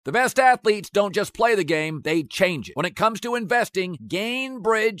The best athletes don't just play the game, they change it. When it comes to investing,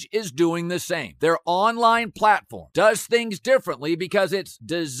 Gainbridge is doing the same. Their online platform does things differently because it's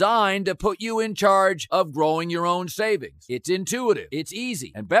designed to put you in charge of growing your own savings. It's intuitive, it's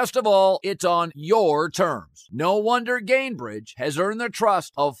easy, and best of all, it's on your terms. No wonder Gainbridge has earned the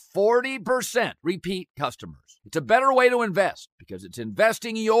trust of 40% repeat customers. It's a better way to invest because it's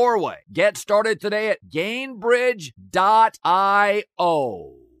investing your way. Get started today at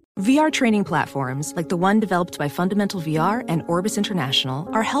Gainbridge.io. VR training platforms, like the one developed by Fundamental VR and Orbis International,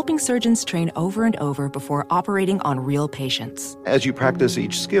 are helping surgeons train over and over before operating on real patients. As you practice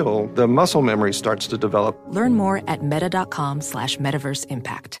each skill, the muscle memory starts to develop. Learn more at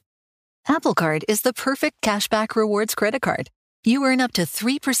meta.com/metaverseimpact. Apple Card is the perfect cashback rewards credit card. You earn up to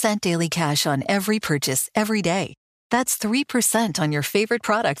 3% daily cash on every purchase every day. That's 3% on your favorite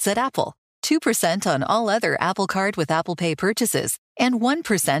products at Apple, 2% on all other Apple Card with Apple Pay purchases, and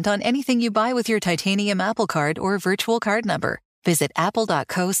 1% on anything you buy with your titanium Apple Card or virtual card number. Visit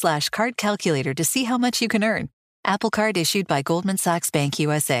apple.co/card calculator to see how much you can earn. Apple Card issued by Goldman Sachs Bank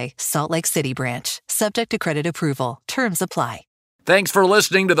USA, Salt Lake City branch. Subject to credit approval. Terms apply. Thanks for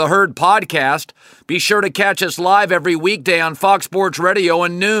listening to the Herd Podcast. Be sure to catch us live every weekday on Fox Sports Radio at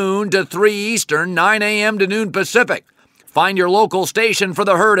noon to 3 Eastern, 9 a.m. to noon Pacific. Find your local station for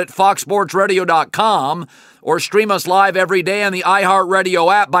the Herd at foxsportsradio.com or stream us live every day on the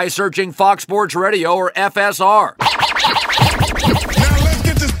iHeartRadio app by searching Fox Sports Radio or FSR. Now let's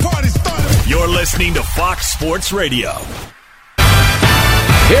get this party started. You're listening to Fox Sports Radio.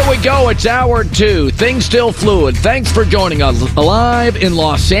 Here we go. It's hour 2. Things still fluid. Thanks for joining us live in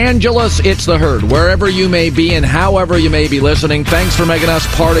Los Angeles. It's the Herd. Wherever you may be and however you may be listening, thanks for making us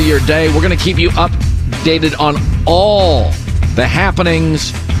part of your day. We're going to keep you updated on all the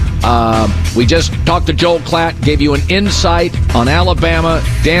happenings. We just talked to Joel Klatt, gave you an insight on Alabama,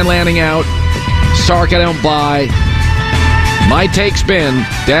 Dan Lanning out, Sark I don't buy. My take's been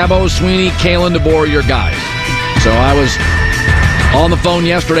Dabo, Sweeney, Kalen DeBoer, your guys. So I was on the phone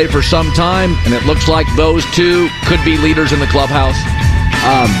yesterday for some time, and it looks like those two could be leaders in the clubhouse.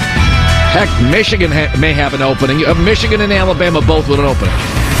 Heck, Michigan may have an opening. Michigan and Alabama both with an opening.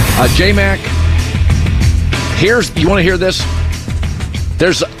 J-Mac, you want to hear this?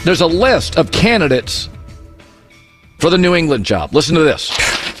 There's a list of candidates for the New England job. Listen to this.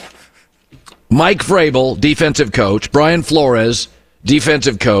 Mike Vrabel, defensive coach. Brian Flores,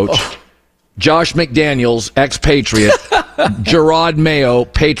 defensive coach. Josh McDaniels, ex-Patriot. Gerard Mayo,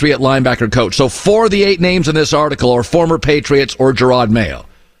 Patriot linebacker coach. So 4 of the 8 names in this article are former Patriots or Gerard Mayo.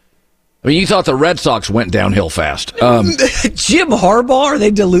 I mean, you thought the Red Sox went downhill fast. Jim Harbaugh, are they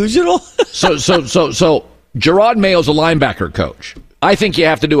delusional? So Gerard Mayo's a linebacker coach. I think you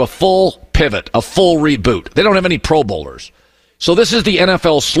have to do a full pivot, a full reboot. They don't have any Pro Bowlers. So this is the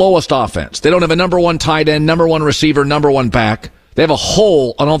NFL's slowest offense. They don't have a number 1 tight end, number 1 receiver, number 1 back. They have a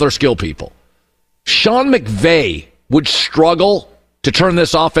hole on all their skill people. Sean McVay would struggle to turn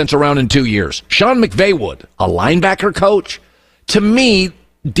this offense around in 2 years. Sean McVay would. A linebacker coach? To me,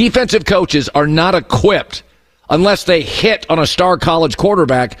 defensive coaches are not equipped unless they hit on a star college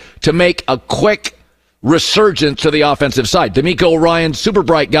quarterback to make a quick resurgence to the offensive side. DeMeco Ryan, super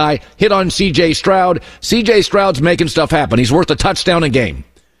bright guy, hit on C.J. Stroud. C.J. Stroud's making stuff happen. He's worth a touchdown a game.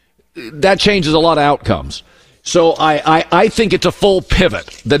 That changes a lot of outcomes. So I think it's a full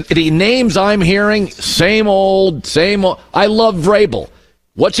pivot. The names I'm hearing, same old. I love Vrabel.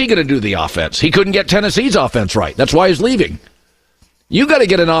 What's he going to do to the offense? He couldn't get Tennessee's offense right. That's why he's leaving. You got to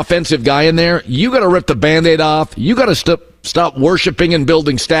get an offensive guy in there. You got to rip the Band-Aid off. You got to stop worshiping and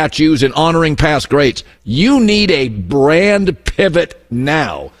building statues and honoring past greats. You need a brand pivot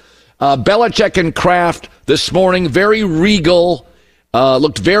now. Belichick and Kraft this morning, very regal.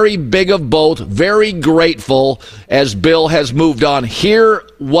 Looked very big of both, very grateful as Bill has moved on. Here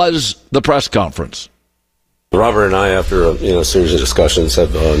was the press conference. Robert and I, after a series of discussions,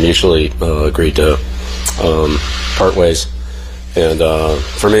 have mutually agreed to part ways. And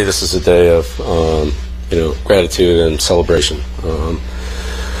for me, this is a day of gratitude and celebration.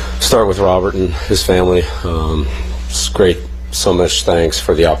 Start with Robert and his family. It's great. So much thanks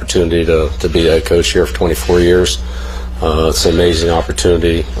for the opportunity to be head coach here for 24 years. It's an amazing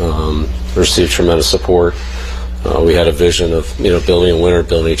opportunity. Received tremendous support. We had a vision of building a winner,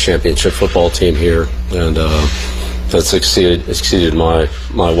 building a championship football team here, and that's exceeded my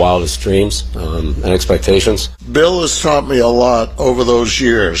wildest dreams and expectations. Bill has taught me a lot over those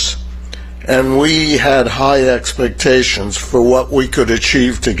years, and we had high expectations for what we could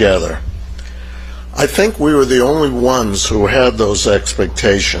achieve together. I think we were the only ones who had those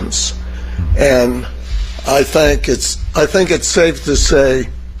expectations, and I think it's safe to say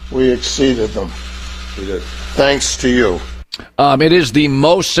we exceeded them. We did. Thanks to you. It is the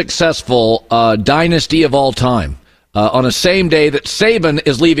most successful dynasty of all time. On the same day that Saban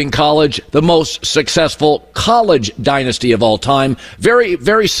is leaving college, the most successful college dynasty of all time. Very,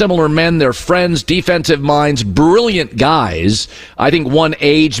 very similar men. They're friends, defensive minds, brilliant guys. I think one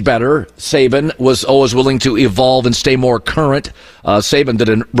aged better. Saban was always willing to evolve and stay more current. Saban did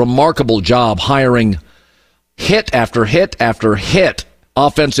a remarkable job hiring hit after hit after hit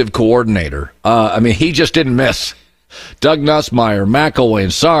offensive coordinator. He just didn't miss. Doug Nussmeier,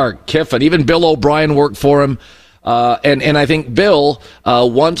 McElwain, Sark, Kiffin, even Bill O'Brien worked for him. And I think Bill,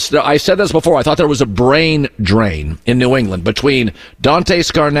 I said this before, I thought there was a brain drain in New England between Dante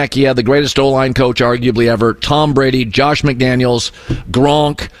Scarnecchia, the greatest O-line coach arguably ever, Tom Brady, Josh McDaniels,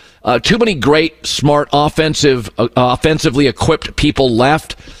 Gronk, too many great, smart, offensively equipped people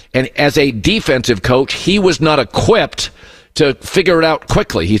left. And as a defensive coach, he was not equipped to figure it out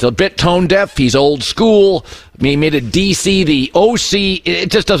quickly. He's a bit tone deaf. He's old school. He made a DC, the OC. It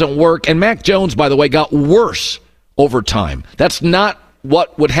just doesn't work. And Mac Jones, by the way, got worse over time. That's not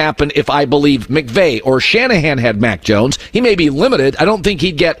what would happen if I believe McVay or Shanahan had Mac Jones. He may be limited. I don't think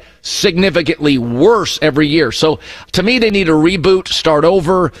he'd get significantly worse every year. So to me, they need a reboot, start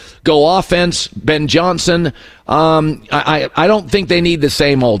over, go offense, Ben Johnson. I don't think they need the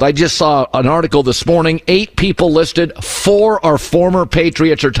same old. I just saw an article this morning, 8 people listed, 4 are former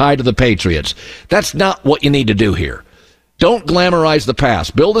Patriots or tied to the Patriots. That's not what you need to do here. Don't glamorize the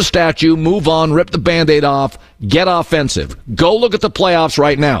past. Build a statue, move on, rip the Band-Aid off, get offensive. Go look at the playoffs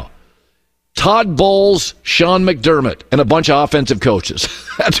right now. Todd Bowles, Sean McDermott, and a bunch of offensive coaches.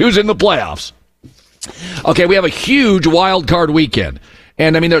 That's who's in the playoffs. Okay, we have a huge wild card weekend.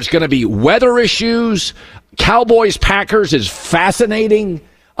 And, there's going to be weather issues. Cowboys-Packers is fascinating.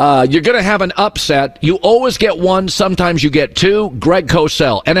 You're going to have an upset. You always get one. Sometimes you get two. Greg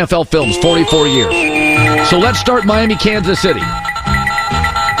Cosell, NFL Films, 44 years. So let's start Miami, Kansas City.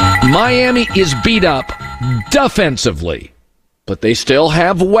 Miami is beat up defensively, but they still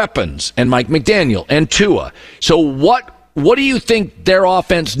have weapons, and Mike McDaniel and Tua. So what do you think their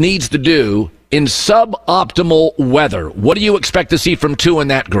offense needs to do in suboptimal weather? What do you expect to see from Tua in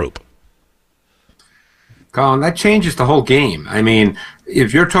that group? Colin, that changes the whole game.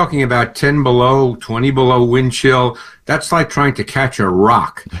 If you're talking about 10 below, 20 below wind chill, that's like trying to catch a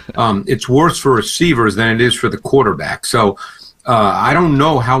rock. It's worse for receivers than it is for the quarterback. So I don't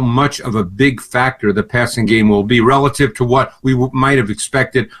know how much of a big factor the passing game will be relative to what we might have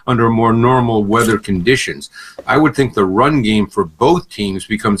expected under more normal weather conditions. I would think the run game for both teams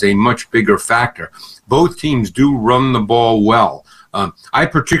becomes a much bigger factor. Both teams do run the ball well. I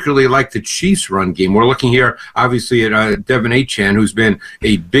particularly like the Chiefs' run game. We're looking here, obviously, at Devin Achane, who's been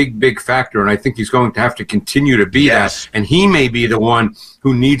a big factor, and I think he's going to have to continue to be that. And he may be the one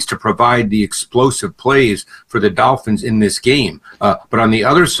who needs to provide the explosive plays for the Dolphins in this game. But on the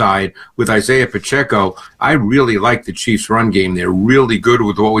other side, with Isaiah Pacheco, I really like the Chiefs' run game. They're really good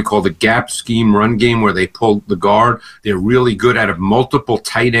with what we call the gap scheme run game, where they pull the guard. They're really good out of multiple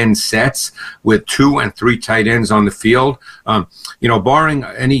tight end sets with 2 and 3 tight ends on the field. Barring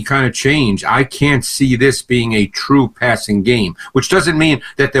any kind of change, I can't see this being a true passing game, which doesn't mean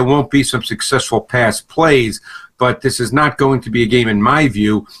that there won't be some successful pass plays, but this is not going to be a game, in my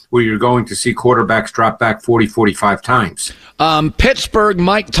view, where you're going to see quarterbacks drop back 40, 45 times. Pittsburgh,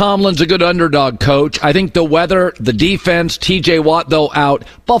 Mike Tomlin's a good underdog coach. I think the weather, the defense, T.J. Watt, though, out.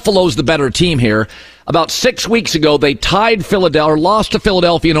 Buffalo's the better team here. About 6 weeks ago, they tied Philadelphia, or lost to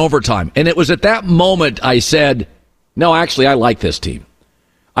Philadelphia in overtime. And it was at that moment I said, no, actually, I like this team.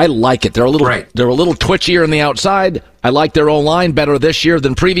 I like it. They're a little twitchier on the outside. I like their own line better this year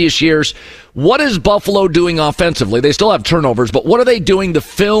than previous years. What is Buffalo doing offensively? They still have turnovers, but what are they doing? The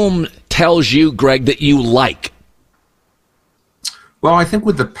film tells you, Greg, that you like. Well, I think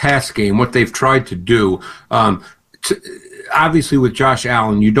with the pass game, what they've tried to do, obviously with Josh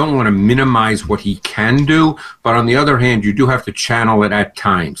Allen, you don't want to minimize what he can do, but on the other hand, you do have to channel it at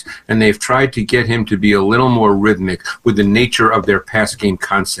times. And they've tried to get him to be a little more rhythmic with the nature of their pass game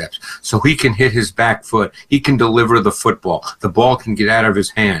concepts. So he can hit his back foot. He can deliver the football. The ball can get out of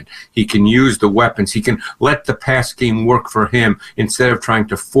his hand. He can use the weapons. He can let the pass game work for him instead of trying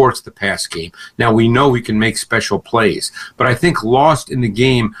to force the pass game. Now, we know he can make special plays, but I think lost in the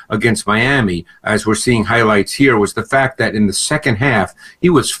game against Miami, as we're seeing highlights here, was the fact that in the second half, he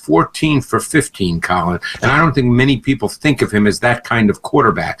was 14 for 15, Colin. And I don't think many people think of him as that kind of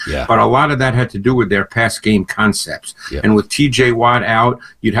quarterback. Yeah. But a lot of that had to do with their pass game concepts. Yeah. And with T.J. Watt out,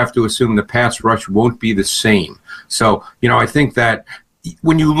 you'd have to assume the pass rush won't be the same. So, I think that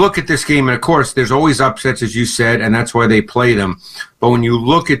when you look at this game, and of course, there's always upsets, as you said, and that's why they play them. But when you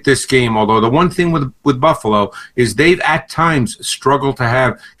look at this game, although the one thing with Buffalo is they've at times struggled to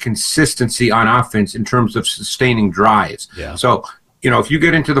have consistency on offense in terms of sustaining drives. Yeah. So, if you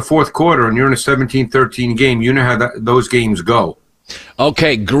get into the fourth quarter and you're in a 17-13 game, you know how those games go.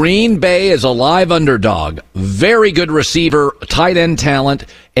 Okay, Green Bay is a live underdog. Very good receiver, tight end talent,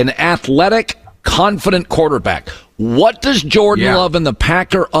 an athletic, confident quarterback. What does Jordan Love and the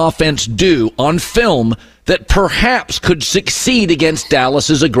Packer offense do on film that perhaps could succeed against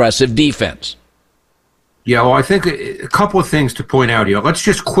Dallas's aggressive defense? Yeah, well, I think a couple of things to point out here. Let's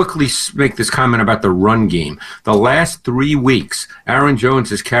just quickly make this comment about the run game. The last 3 weeks, Aaron Jones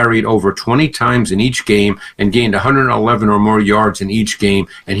has carried over 20 times in each game and gained 111 or more yards in each game,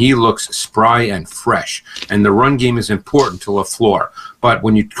 and he looks spry and fresh. And the run game is important to LaFleur. But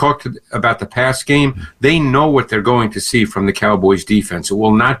when you talk about the pass game, they know what they're going to see from the Cowboys defense. It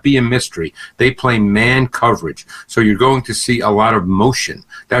will not be a mystery. They play man coverage. So you're going to see a lot of motion.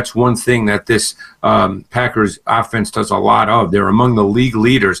 That's one thing that this Packers offense does a lot of. They're among the league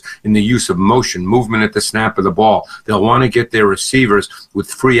leaders in the use of motion, movement at the snap of the ball. They'll want to get their receivers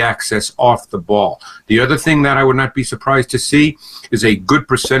with free access off the ball. The other thing that I would not be surprised to see is a good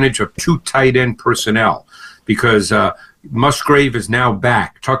percentage of 2 tight end personnel, because Musgrave is now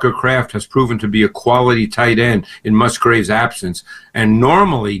back. Tucker Kraft has proven to be a quality tight end in Musgrave's absence. And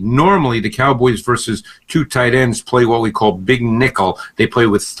normally the Cowboys versus 2 tight ends play what we call big nickel. They play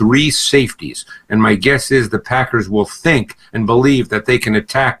with 3 safeties. And my guess is the Packers will think and believe that they can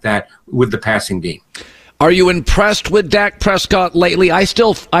attack that with the passing game. Are you impressed with Dak Prescott lately? I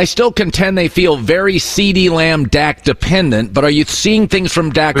still contend they feel very CeeDee Lamb Dak dependent, but are you seeing things from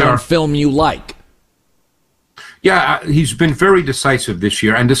Dak on film you like? Yeah, he's been very decisive this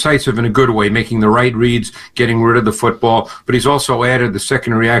year, and decisive in a good way, making the right reads, getting rid of the football. But he's also added the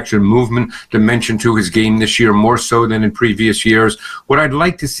second reaction movement dimension to his game this year, more so than in previous years. What I'd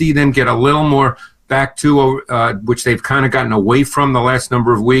like to see them get a little more back to, which they've kind of gotten away from the last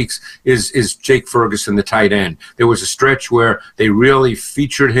number of weeks, is Jake Ferguson, the tight end. There was a stretch where they really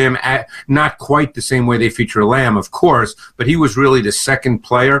featured him, at not quite the same way they feature Lamb, of course, but he was really the second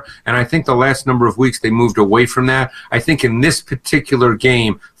player. And I think the last number of weeks they moved away from that. I think in this particular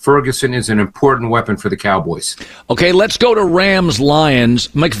game, Ferguson is an important weapon for the Cowboys. Okay, let's go to Rams-Lions.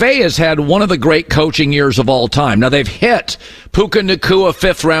 McVay has had one of the great coaching years of all time. Now, they've hit. Puka Nacua,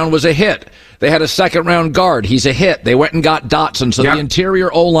 5th round, was a hit. They had a 2nd-round guard. He's a hit. They went and got Dotson, so the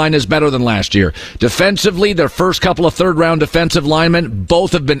interior O-line is better than last year. Defensively, their first couple of 3rd-round defensive linemen,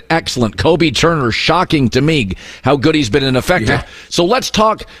 both have been excellent. Kobe Turner, shocking to me how good he's been and effective. Yeah. So let's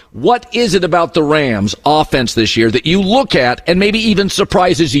talk, what is it about the Rams' offense this year that you look at and maybe even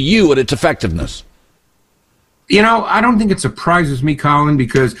surprises you at its effectiveness? I don't think it surprises me, Colin,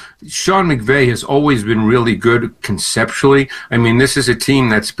 because Sean McVay has always been really good conceptually. I mean, this is a team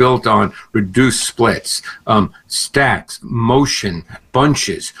that's built on reduced splits, stacks, motion,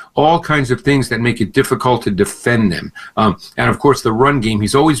 bunches, all kinds of things that make it difficult to defend them. And, of course, the run game,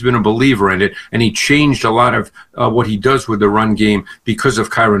 he's always been a believer in it, and he changed a lot of what he does with the run game because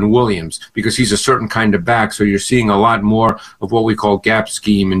of Kyron Williams, because he's a certain kind of back, so you're seeing a lot more of what we call gap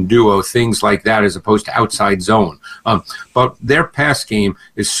scheme and duo, things like that, as opposed to outside zone. But their pass game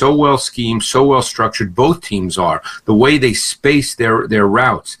is so well schemed, so well structured, both teams are. The way they space their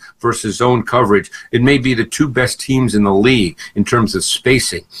routes versus zone coverage, it may be the 2 best teams in the league in terms of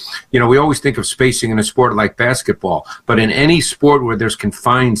spacing. We always think of spacing in a sport like basketball, but in any sport where there's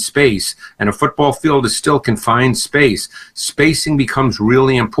confined space, and a football field is still confined space, spacing becomes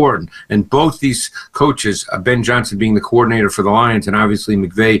really important. And both these coaches, Ben Johnson being the coordinator for the Lions and obviously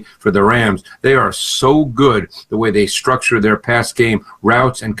McVay for the Rams, they are so good the way they structure their pass game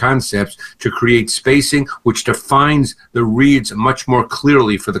routes and concepts to create spacing, which defines the reads much more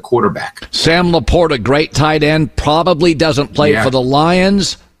clearly for the quarterback. Sam Laporta, great tight end, probably doesn't play for the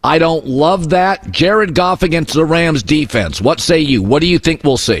Lions. I don't love that. Jared Goff against the Rams defense. What say you? What do you think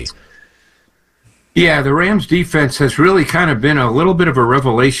we'll see? Yeah, the Rams defense has really kind of been a little bit of a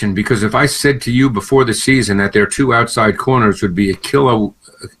revelation, because if I said to you before the season that their 2 outside corners would be Akila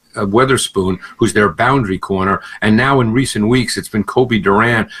Weatherspoon, who's their boundary corner, and now in recent weeks it's been Kobe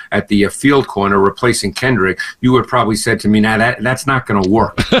Durant at the field corner replacing Kendrick, you would probably said to me, that's not going to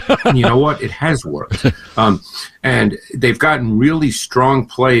work. And you know what? It has worked. And they've gotten really strong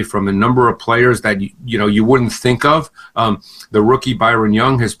play from a number of players that you wouldn't think of. The rookie Byron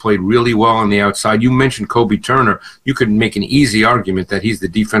Young has played really well on the outside. You mentioned Kobe Turner. You could make an easy argument that he's the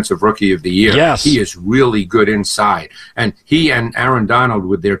defensive rookie of the year. Yes. He is really good inside. And he and Aaron Donald,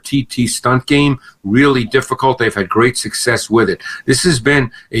 with their TT stunt game really difficult. They've had great success with it. This has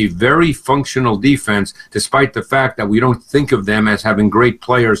been a very functional defense, despite the fact that we don't think of them as having great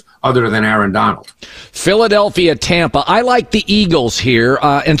players other than Aaron Donald. Philadelphia, Tampa. I like the Eagles here,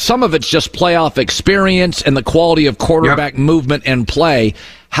 and some of it's just playoff experience and the quality of quarterback movement and play.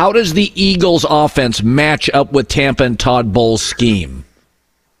 How does the Eagles' offense match up with Tampa and Todd Bowles' scheme?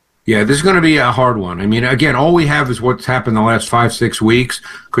 Yeah, this is going to be a hard one. I mean, again, all we have is what's happened the last 5-6 weeks.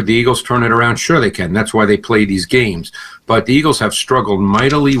 Could the Eagles turn it around? Sure they can. That's why they play these games. But the Eagles have struggled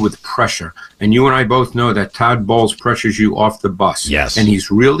mightily with pressure. And you and I both know that Todd Bowles pressures you off the bus. Yes. And he's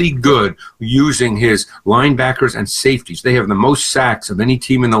really good using his linebackers and safeties. They have the most sacks of any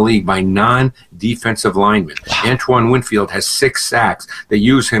team in the league by non-defensive linemen. Wow. Antoine Winfield has 6 sacks. They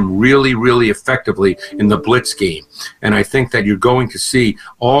use him really, really effectively in the blitz game. And I think that you're going to see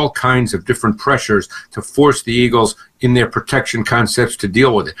all kinds of different pressures to force the Eagles in their protection concepts to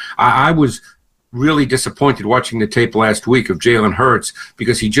deal with it. I was really disappointed watching the tape last week of Jalen Hurts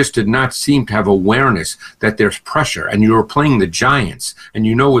because he just did not seem to have awareness that there's pressure. And you were playing the Giants, and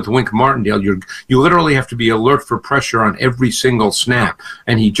you know with Wink Martindale, you literally have to be alert for pressure on every single snap,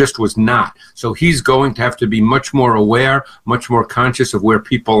 and he just was not. So he's going to have to be much more aware, much more conscious of where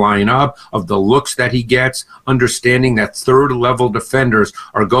people line up, of the looks that he gets, understanding that third-level defenders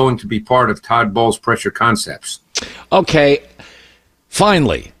are going to be part of Todd Bowles' pressure concepts. Okay,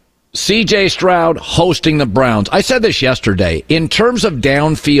 finally, C.J. Stroud hosting the Browns. I said this yesterday. In terms of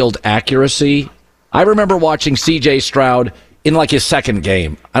downfield accuracy, I remember watching C.J. Stroud in like his second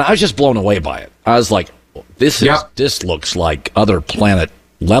game, and I was just blown away by it. I was like, this looks like other planet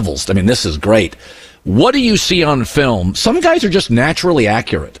levels. I mean, this is great. What do you see on film? Some guys are just naturally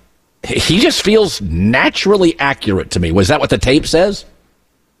accurate. He just feels naturally accurate to me. Was that what the tape says?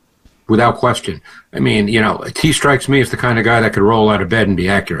 Without question. I mean, he strikes me as the kind of guy that could roll out of bed and be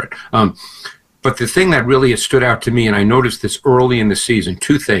accurate. But the thing that really has stood out to me, and I noticed this early in the season,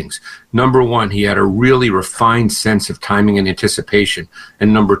 2 things. Number 1, he had a really refined sense of timing and anticipation.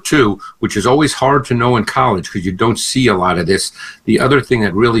 And number 2, which is always hard to know in college because you don't see a lot of this, the other thing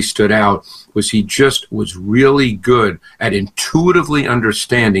that really stood out was he just was really good at intuitively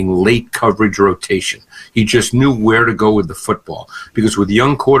understanding late coverage rotation. He just knew where to go with the football. Because with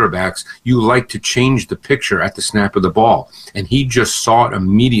young quarterbacks, you like to change the picture at the snap of the ball. And he just saw it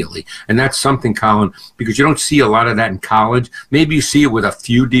immediately. And that's something, Colin, because you don't see a lot of that in college. Maybe you see it with a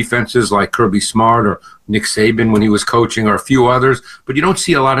few defenses like Kirby Smart or Nick Saban when he was coaching or a few others, but you don't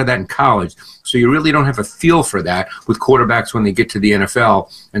see a lot of that in college. So you really don't have a feel for that with quarterbacks when they get to the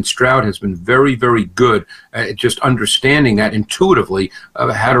NFL. And Stroud has been very, very good at just understanding that intuitively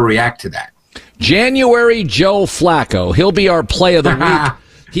how to react to that. January Joe Flacco. He'll be our play of the week.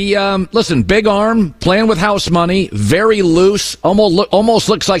 He, listen, big arm, playing with house money, very loose, almost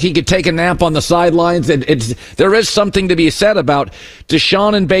looks like he could take a nap on the sidelines. There is something to be said about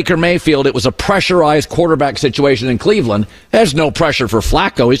Deshaun and Baker Mayfield. It was a pressurized quarterback situation in Cleveland. There's no pressure for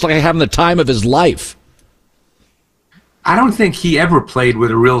Flacco. He's like having the time of his life. I don't think he ever played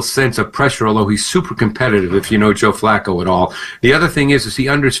with a real sense of pressure, although he's super competitive if you know Joe Flacco at all. The other thing is he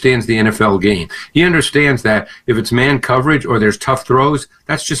understands the NFL game. He understands that if it's man coverage or there's tough throws,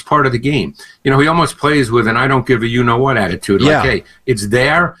 that's just part of the game. He almost plays with an I don't give a you-know-what attitude. Like, hey, it's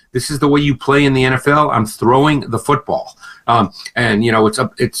there. This is the way you play in the NFL. I'm throwing the football. And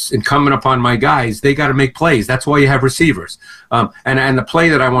it's incumbent upon my guys. They got to make plays. That's why you have receivers. And the play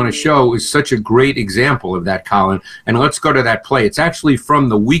that I want to show is such a great example of that, Colin. And let's go to that play. It's actually from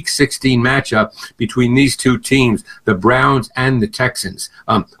the Week 16 matchup between these two teams, the Browns and the Texans,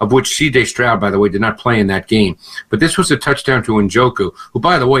 of which C.J. Stroud, by the way, did not play in that game. But this was a touchdown to Njoku, who,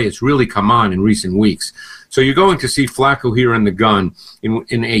 by the way, has really come on in recent weeks. So you're going to see Flacco here in the gun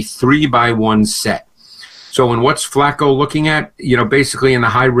in a 3-by-1 set. So in what's Flacco looking at, basically in the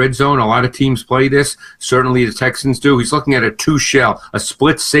high red zone, a lot of teams play this. Certainly the Texans do. He's looking at a 2-shell, a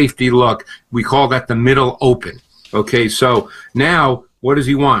split safety look. We call that the middle open. Okay, so now what does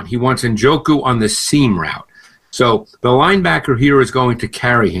he want? He wants Njoku on the seam route. So the linebacker here is going to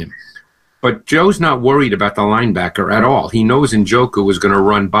carry him. But Joe's not worried about the linebacker at all. He knows Njoku is going to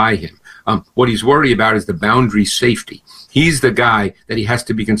run by him. What he's worried about is the boundary safety. He's the guy that he has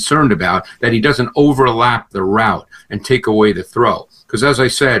to be concerned about, that he doesn't overlap the route and take away the throw. Because as I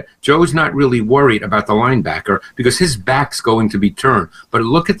said, Joe's not really worried about the linebacker because his back's going to be turned. But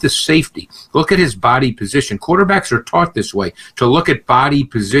look at the safety. Look at his body position. Quarterbacks are taught this way, to look at body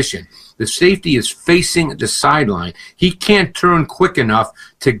position. The safety is facing the sideline. He can't turn quick enough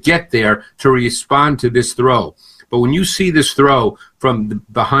to get there to respond to this throw. But when you see this throw from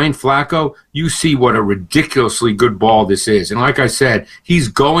behind Flacco, you see what a ridiculously good ball this is. And like I said, he's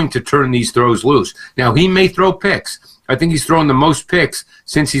going to turn these throws loose. Now, he may throw picks. I think he's thrown the most picks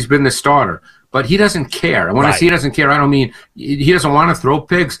since he's been the starter. But he doesn't care. And when I say he doesn't care, I don't mean he doesn't want to throw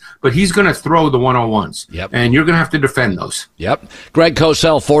picks, but he's going to throw the 101s. Yep. And you're going to have to defend those. Yep. Greg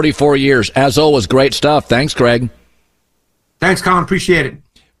Cosell, 44 years. As always, great stuff. Thanks, Greg. Thanks, Colin. Appreciate it.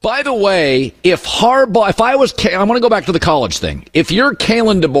 By the way, if I want to go back to the college thing. If you're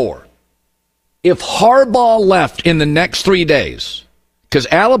Kalen DeBoer, if Harbaugh left in the next 3 days, because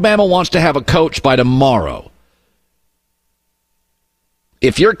Alabama wants to have a coach by tomorrow,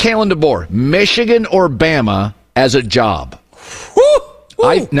 if you're Kalen DeBoer, Michigan or Bama as a job?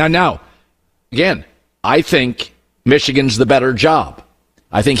 Now, again, I think Michigan's the better job.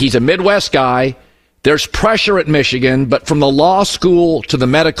 I think he's a Midwest guy. There's pressure at Michigan, but from the law school to the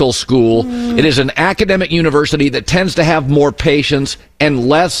medical school, it is an academic university that tends to have more patience and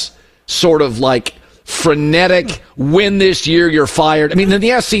less sort of like frenetic, win this year, you're fired. I mean, in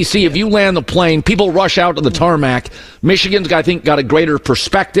the SEC, if you land the plane, people rush out to the tarmac. Michigan's, I think, got a greater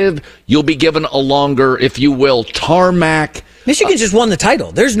perspective. You'll be given a longer, if you will, tarmac. Michigan just won the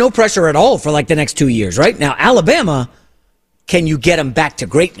title. There's no pressure at all for like the next 2 years, right? Now, Alabama, can you get them back to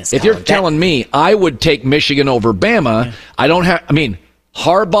greatness? If you're telling me I would take Michigan over Bama,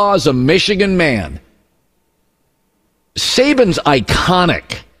 Harbaugh's a Michigan man. Saban's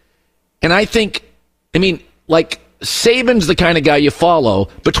iconic. And I think, Saban's the kind of guy you follow.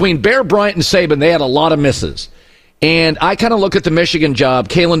 Between Bear Bryant and Saban, they had a lot of misses. And I kind of look at the Michigan job.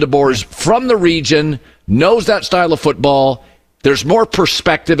 Kalen DeBoer's from the region, knows that style of football. There's more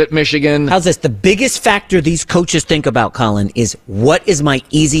perspective at Michigan. How's this? The biggest factor these coaches think about, Colin, is what is my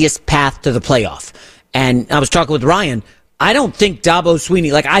easiest path to the playoff? And I was talking with Ryan. I don't think Dabo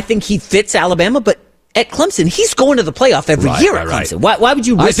Swinney, I think he fits Alabama, but at Clemson, he's going to the playoff every year at Clemson. Why would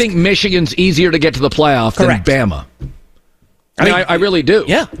you risk? I think Michigan's easier to get to the playoff than Bama. I really do.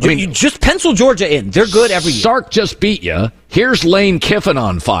 Yeah. You just pencil Georgia in. They're good every year. Sark just beat you. Here's Lane Kiffin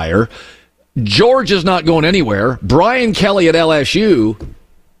on fire. Georgia's not going anywhere. Brian Kelly at LSU.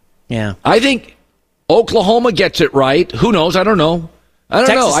 Yeah. I think Oklahoma gets it right. Who knows? I don't know.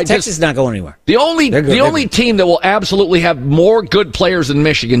 Texas is not going anywhere. The only team that will absolutely have more good players than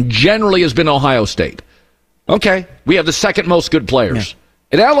Michigan generally has been Ohio State. Okay, we have the second most good players.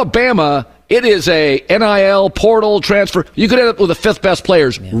 Yeah. At Alabama, it is a NIL portal transfer. You could end up with the fifth best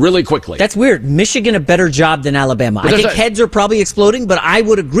players really quickly. That's weird. Michigan a better job than Alabama. I think heads are probably exploding, but I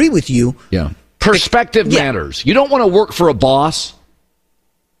would agree with you. Yeah, perspective matters. You don't want to work for a boss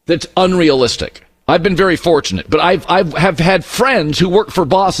that's unrealistic. I've been very fortunate, but I have had friends who work for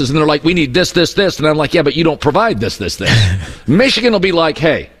bosses, and they're like, we need this, this, this. And I'm like, yeah, but you don't provide this, this, this. Michigan will be like,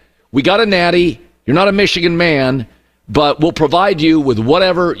 hey, we got a natty. You're not a Michigan man, but we'll provide you with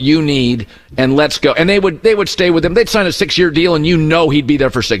whatever you need, and let's go. And they would stay with him. They'd sign a 6-year deal, and he'd be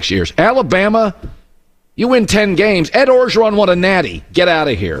there for 6 years. Alabama, you win 10 games. Ed Orgeron won a natty. Get out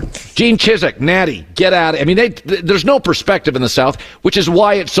of here. Gene Chizik, natty. Get out of here. There's no perspective in the South, which is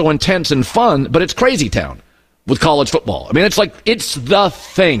why it's so intense and fun, but it's crazy town with college football. It's the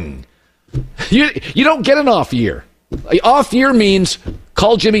thing. You don't get an off year. Off year means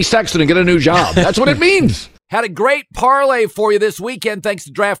call Jimmy Sexton and get a new job. That's what it means. Had a great parlay for you this weekend thanks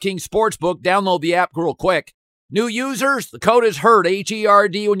to DraftKings Sportsbook. Download the app real quick. New users, the code is HERD,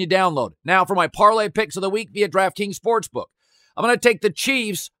 H-E-R-D, when you download it. Now for my parlay picks of the week via DraftKings Sportsbook. I'm going to take the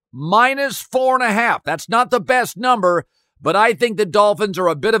Chiefs minus 4.5. That's not the best number, but I think the Dolphins are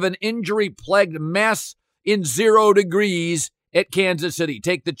a bit of an injury-plagued mess in 0 degrees at Kansas City.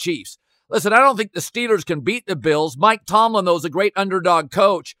 Take the Chiefs. Listen, I don't think the Steelers can beat the Bills. Mike Tomlin, though, is a great underdog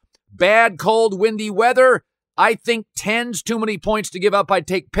coach. Bad, cold, windy weather. I think 10's too many points to give up. I'd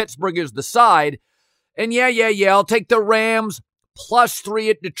take Pittsburgh as the side. And I'll take the Rams +3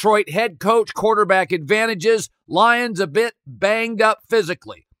 at Detroit. Head coach, quarterback advantages. Lions a bit banged up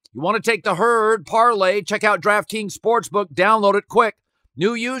physically. You want to take the herd parlay, check out DraftKings Sportsbook. Download it quick.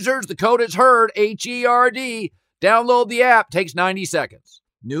 New users, the code is HERD, H-E-R-D. Download the app. Takes 90 seconds.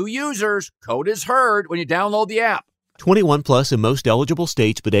 New users, code is HERD when you download the app. 21 plus in most eligible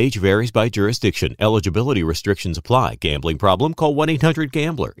states, but age varies by jurisdiction. Eligibility restrictions apply. Gambling problem? Call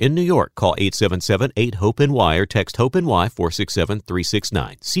 1-800-GAMBLER. In New York, call 877-8-HOPE-NY or text HOPE-NY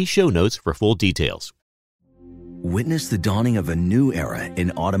 467-369. See show notes for full details. Witness the dawning of a new era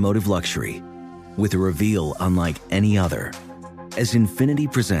in automotive luxury with a reveal unlike any other as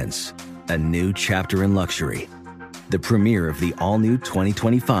Infiniti presents a new chapter in luxury, the premiere of the all-new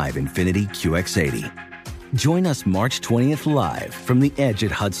 2025 Infiniti QX80. Join us March 20th live from the Edge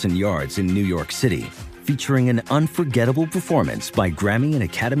at Hudson Yards in New York City, featuring an unforgettable performance by Grammy and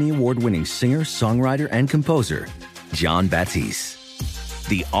Academy Award-winning singer, songwriter, and composer, Jon Batiste.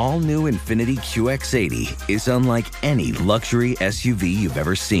 The all-new Infiniti QX80 is unlike any luxury SUV you've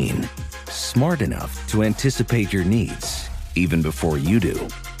ever seen. Smart enough to anticipate your needs, even before you do.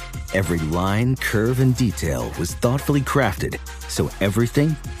 Every line, curve, and detail was thoughtfully crafted, so everything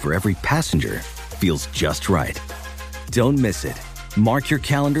for every passenger feels just right. Don't miss it. Mark your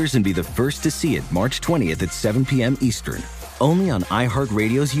calendars and be the first to see it March 20th at 7 p.m. Eastern, only on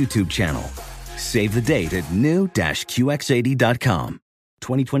iHeartRadio's YouTube channel. Save the date at new-QX80.com.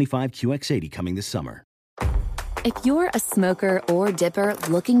 2025 QX80 coming this summer. If you're a smoker or dipper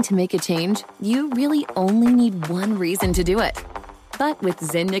looking to make a change, you really only need one reason to do it. But with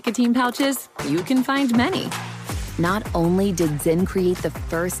Zyn nicotine pouches, you can find many. Not only did Zyn create the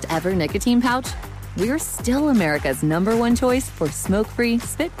first ever nicotine pouch, we're still America's #1 choice for smoke-free,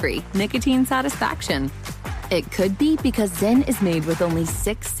 spit-free nicotine satisfaction. It could be because Zyn is made with only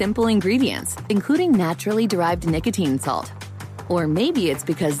 6 simple ingredients, including naturally derived nicotine salt. Or maybe it's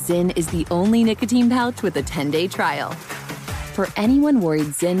because Zyn is the only nicotine pouch with a 10-day trial. For anyone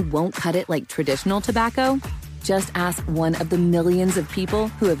worried Zyn won't cut it like traditional tobacco, just ask one of the millions of people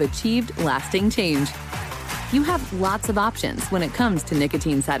who have achieved lasting change. You have lots of options when it comes to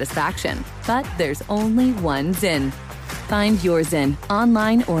nicotine satisfaction, but there's only one Zyn. Find your Zyn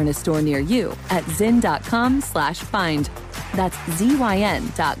online or in a store near you at zyn.com/find. That's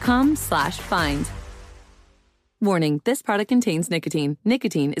ZYN.com/find. Warning, this product contains nicotine.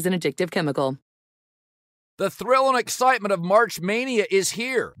 Nicotine is an addictive chemical. The thrill and excitement of March Mania is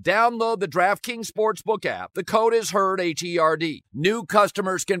here. Download the DraftKings Sportsbook app. The code is HERD, H-E-R-D. New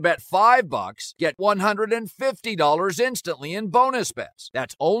customers can bet $5, get $150 instantly in bonus bets.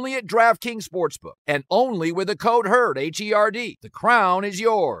 That's only at DraftKings Sportsbook and only with the code HERD, H-E-R-D. The crown is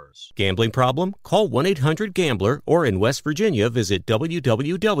yours. Gambling problem? Call 1-800-GAMBLER or in West Virginia, visit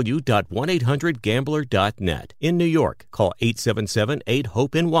www.1800gambler.net. In New York, call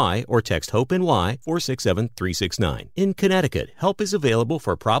 877-8-HOPE-NY or text HOPE-NY 467-369. In Connecticut, help is available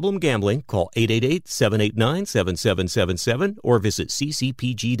for problem gambling. Call 888-789-7777 or visit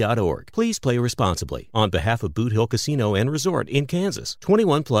ccpg.org. Please play responsibly. On behalf of Boot Hill Casino and Resort in Kansas.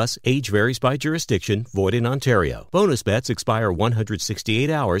 21 plus, age varies by jurisdiction, void in Ontario. Bonus bets expire 168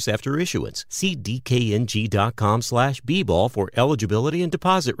 hours after issuance. See dkng.com/bball for eligibility and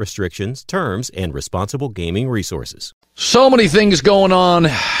deposit restrictions, terms, and responsible gaming resources. So many things going on.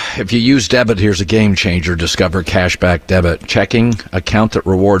 If you use debit, here's a game changer. Discover Cashback Debit. Checking account that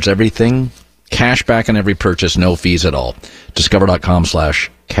rewards everything. Cashback on every purchase, no fees at all.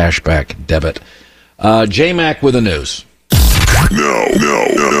 Discover.com/cashback debit. J-Mac with the news. No.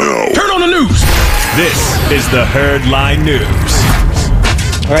 Turn on the news. This is the Herd Line News.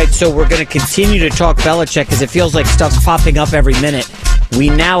 All right, so we're going to continue to talk Belichick because it feels like stuff's popping up every minute. We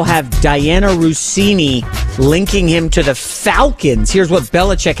now have Diana Rossini linking him to the Falcons. Here's what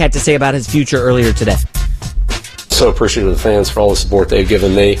Belichick had to say about his future earlier today. So appreciative of the fans for all the support they've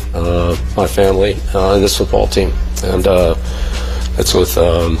given me, my family, and this football team. And it's with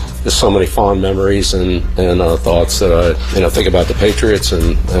just so many fond memories and thoughts that I think about the Patriots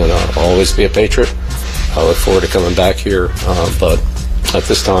and I'll always be a Patriot. I look forward to coming back here, but at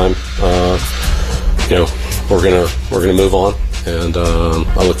this time, we're gonna move on. And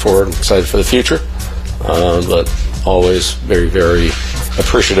I look forward and excited for the future, but always very, very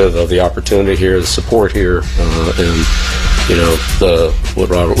appreciative of the opportunity here, the support here, and what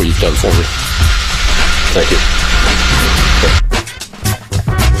Robert, what you've done for me. Thank you.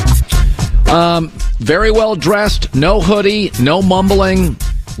 Very well dressed, no hoodie, no mumbling,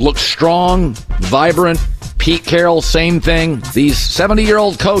 looks strong, vibrant. Pete Carroll, same thing. These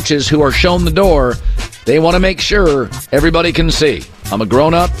 70-year-old coaches who are shown the door, they want to make sure everybody can see. I'm a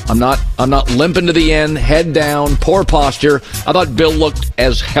grown-up. I'm not limping to the end, head down, poor posture. I thought Bill looked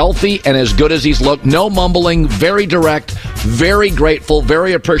as healthy and as good as he's looked. No mumbling, very direct, very grateful,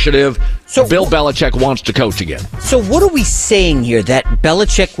 very appreciative. So Bill Belichick wants to coach again. So what are we saying here? That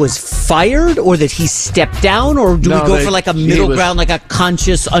Belichick was fired or that he stepped down? Or do we go for like a middle ground, like a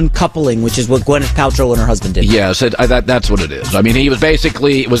conscious uncoupling, which is what Gwyneth Paltrow and her husband did? Yes, that's what it is. I mean, it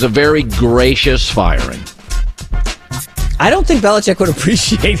was a very gracious firing. I don't think Belichick would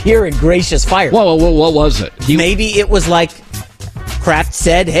appreciate hearing gracious firing. Well, what was it? Maybe it was like Kraft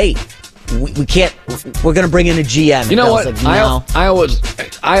said, hey, we can't, we're going to bring in a GM. You know what? Like, no. I always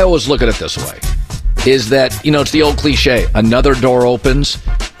look at it this way, is that, it's the old cliche, another door opens.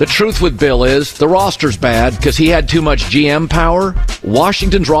 The truth with Bill is the roster's bad because he had too much GM power.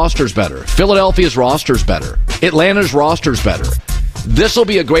 Washington's roster's better. Philadelphia's roster's better. Atlanta's roster's better. this will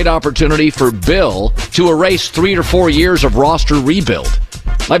be a great opportunity for Bill to erase 3 or 4 years of roster rebuild.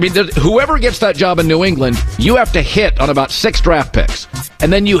 I mean, whoever gets that job in New England, you have to hit on about 6 draft picks.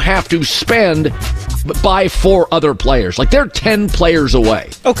 And then you have to buy 4 other players. Like, they're 10 players away.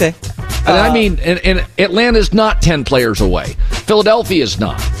 Okay. And I mean, and Atlanta's not 10 players away. Philadelphia's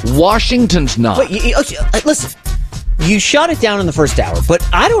not. Washington's not. Wait, listen, you shot it down in the first hour, but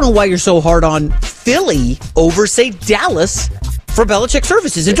I don't know why you're so hard on Philly over, say, Dallas for Belichick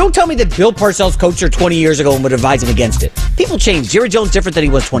services. And don't tell me that Bill Parcells coached here 20 years ago and would advise him against it. People change. Jerry Jones different than he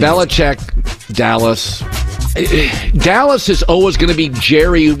was 20 years ago. Belichick, Dallas. Dallas is always going to be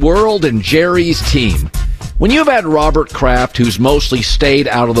Jerry World and Jerry's team. When you've had Robert Kraft, who's mostly stayed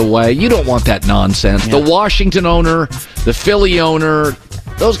out of the way, you don't want that nonsense. Yeah. The Washington owner, the Philly owner,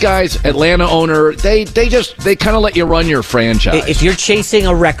 those guys, Atlanta owner, they kind of let you run your franchise. If you're chasing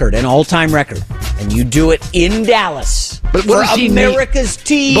a record, an all-time record, and you do it in Dallas, but what for America's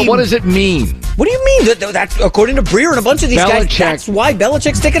team. But what does it mean? What do you mean? That's according to Breer and a bunch of these guys, that's why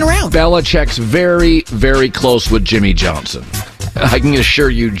Belichick's sticking around. Belichick's very, very close with Jimmy Johnson. I can assure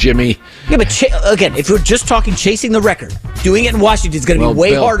you, Jimmy. Yeah, but again, if we're just talking chasing the record, doing it in Washington is going to be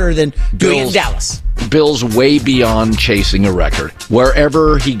way harder than doing it in Dallas. Bill's way beyond chasing a record.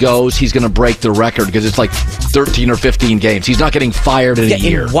 Wherever he goes, he's going to break the record because it's like 13 or 15 games. He's not getting fired in a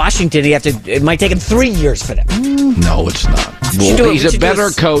year. In Washington, it might take him 3 years for that. No, it's not. Well, he's a better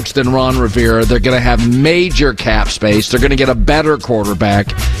coach than Ron Rivera. They're going to have major cap space. They're going to get a better quarterback.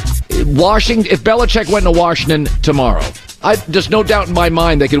 Washington. If Belichick went to Washington tomorrow, there's no doubt in my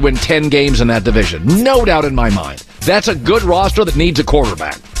mind they could win 10 games in that division. No doubt in my mind. That's a good roster that needs a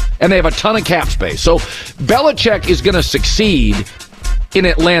quarterback. And they have a ton of cap space. So Belichick is going to succeed in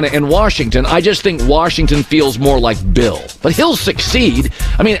Atlanta and Washington. I just think Washington feels more like Bill. But he'll succeed.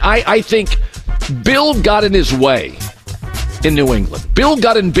 I mean, I think Bill got in his way in New England. Bill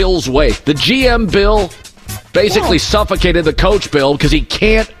got in Bill's way. The GM Bill basically suffocated the coach Bill because he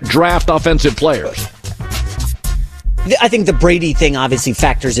can't draft offensive players. I think the Brady thing obviously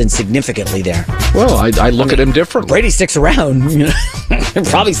factors in significantly there. Well, I look at him differently. Brady sticks around.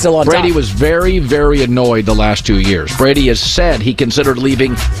 Probably still on Brady top. was very, very annoyed the last 2 years. Brady has said he considered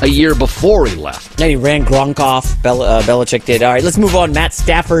leaving a year before he left. And he ran Gronk off. Belichick did. All right, let's move on. Matt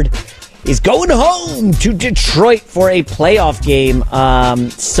Stafford is going home to Detroit for a playoff game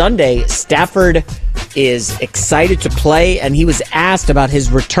Sunday. Stafford is excited to play, and he was asked about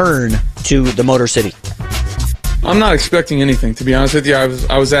his return to the Motor City. I'm not expecting anything, to be honest with you.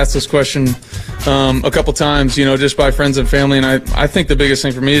 I was asked this question a couple times, just by friends and family, and I think the biggest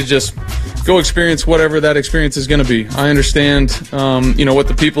thing for me is just go experience whatever that experience is going to be. I understand, what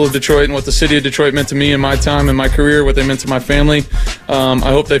the people of Detroit and what the city of Detroit meant to me in my time and my career, what they meant to my family.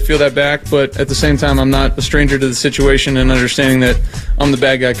 I hope they feel that back, but at the same time, I'm not a stranger to the situation and understanding that I'm the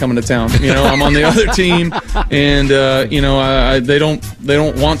bad guy coming to town. I'm on the other team, and they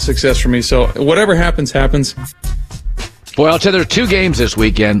don't want success for me. So whatever happens, happens. Well, I'll tell you, there are 2 games this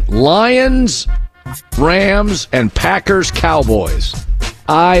weekend. Lions, Rams, and Packers, Cowboys.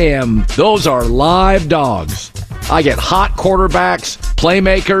 Those are live dogs. I get hot quarterbacks,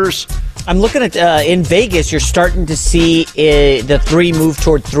 playmakers. I'm looking at, in Vegas, you're starting to see the 3 move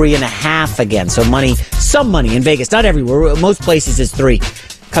toward 3.5 again. So some money in Vegas, not everywhere. Most places is 3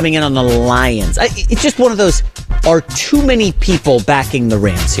 coming in on the Lions. It's just one of those, are too many people backing the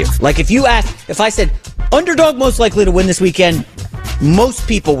Rams here? Like if I said, underdog most likely to win this weekend, most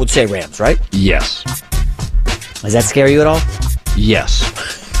people would say Rams, right? Yes. Does that scare you at all? Yes,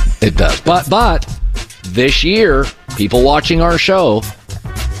 it does. But this year, people watching our show,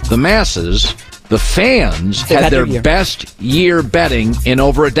 the masses, the fans, had their best year betting in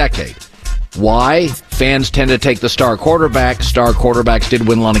over a decade. Why? Fans tend to take the star quarterback. Star quarterbacks did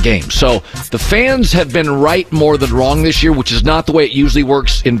win a lot of games. So the fans have been right more than wrong this year, which is not the way it usually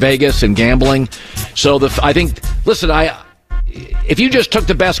works in Vegas and gambling. So I think, listen, if you just took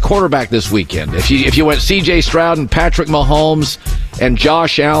the best quarterback this weekend, if you went C.J. Stroud and Patrick Mahomes and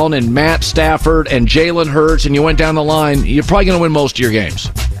Josh Allen and Matt Stafford and Jalen Hurts, and you went down the line, you're probably going to win most of your games.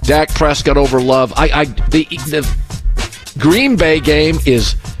 Dak Prescott over Love. The Green Bay game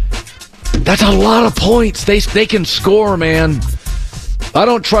is... That's a lot of points. They can score, man. I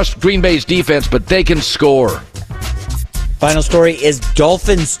don't trust Green Bay's defense, but they can score. Final story is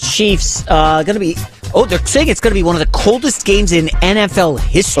Dolphins-Chiefs going to be... they're saying it's going to be one of the coldest games in NFL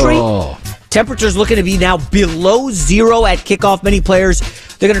history. Temperatures looking to be now below 0 at kickoff. Many players,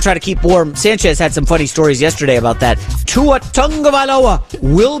 they're going to try to keep warm. Sanchez had some funny stories yesterday about that. Tua Tagovailoa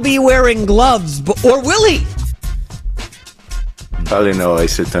will be wearing gloves, or will he? Probably no, I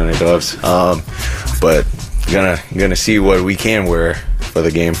sit on the gloves. But gonna see what we can wear for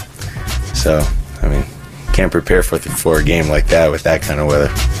the game. So, I mean, can't prepare for a game like that with that kind of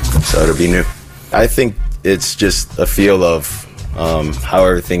weather. So it'll be new. I think it's just a feel of how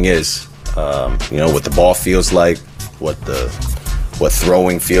everything is. What the ball feels like, what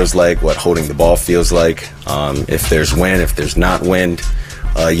throwing feels like, what holding the ball feels like. If there's wind, if there's not wind,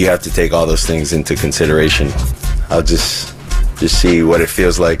 you have to take all those things into consideration. I'll just see what it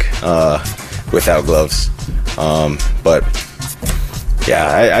feels like without gloves. But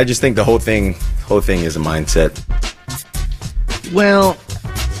yeah, I just think the whole thing is a mindset. Well,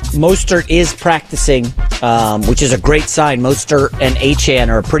 Mostert is practicing, which is a great sign. Mostert and Achane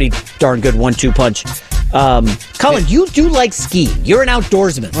are a pretty darn good 1-2 punch. Colin, you do like skiing. You're an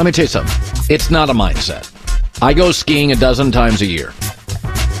outdoorsman. Let me tell you something. It's not a mindset. I go skiing a dozen times a year.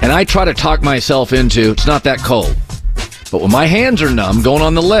 And I try to talk myself into, it's not that cold. But when my hands are numb going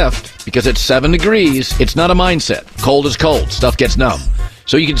on the lift, because it's 7 degrees, it's not a mindset. Cold is cold. Stuff gets numb.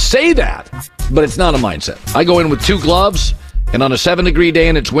 So you can say that, but it's not a mindset. I go in with 2 gloves, and on a 7-degree day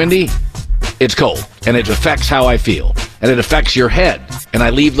and it's windy, it's cold. And it affects how I feel. And it affects your head. And I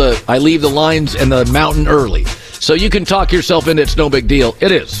leave the lines and the mountain early. So you can talk yourself into it's no big deal.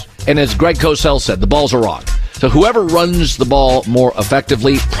 It is. And as Greg Cosell said, the ball's a rock. So whoever runs the ball more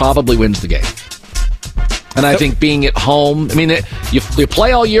effectively probably wins the game. And I think being at home, I mean, you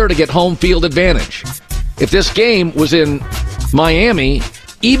play all year to get home field advantage. If this game was in Miami,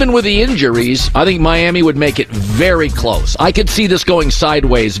 even with the injuries, I think Miami would make it very close. I could see this going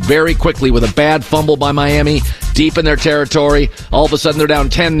sideways very quickly with a bad fumble by Miami, deep in their territory. All of a sudden, they're down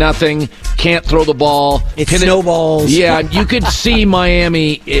 10-0, can't throw the ball. It snowballs. Yeah, you could see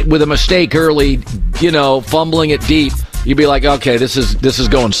Miami with a mistake early, fumbling it deep. You'd be like, okay, this is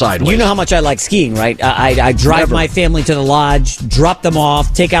going sideways. You know how much I like skiing, right? I drive my family to the lodge, drop them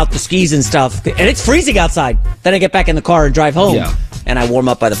off, take out the skis and stuff, and it's freezing outside. Then I get back in the car and drive home. Yeah. And I warm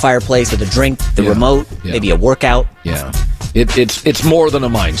up by the fireplace with a drink, the remote, maybe a workout. Yeah. It's more than a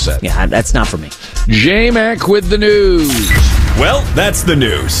mindset. Yeah, that's not for me. J-Mac with the news. Well, that's the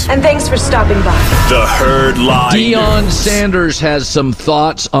news. And thanks for stopping by. The Herd Line Deion News. Sanders has some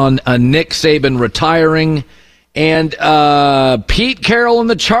thoughts on Nick Saban retiring. And Pete Carroll and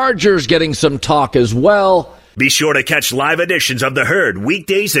the Chargers getting some talk as well. Be sure to catch live editions of The Herd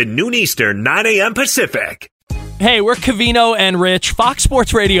weekdays at noon Eastern, 9 a.m. Pacific. Hey, we're Covino and Rich, Fox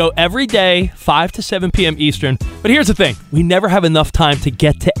Sports Radio every day, 5 to 7 p.m. Eastern. But here's the thing. We never have enough time to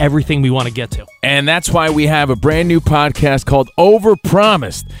get to everything we want to get to. And that's why we have a brand new podcast called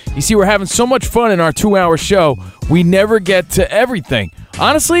Overpromised. You see, we're having so much fun in our 2-hour show, we never get to everything.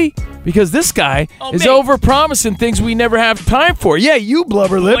 Honestly, because this guy is overpromising things we never have time for. Yeah, you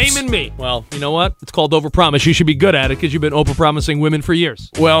blubber lips. Blaming me. Well, you know what? It's called overpromise. You should be good at it because you've been overpromising women for years.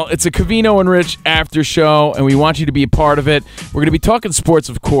 Well, it's a Covino and Rich after show, and we want you to be a part of it. We're going to be talking sports,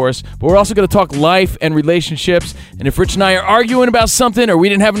 of course, but we're also going to talk life and relationships. And if Rich and I are arguing about something or we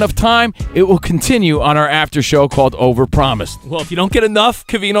didn't have enough time, it will continue on our after show called Overpromised. Well, if you don't get enough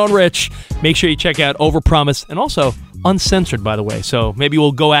Covino and Rich, make sure you check out Overpromised and also uncensored, by the way, so maybe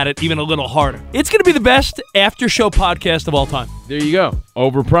we'll go at it even a little harder. It's going to be the best after-show podcast of all time. There you go.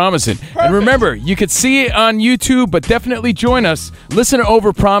 Overpromising. Perfect. And remember, you could see it on YouTube, but definitely join us. Listen to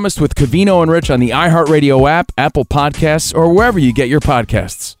Overpromised with Covino and Rich on the iHeartRadio app, Apple Podcasts, or wherever you get your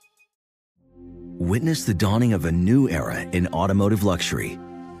podcasts. Witness the dawning of a new era in automotive luxury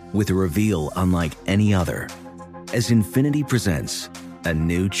with a reveal unlike any other as Infiniti presents a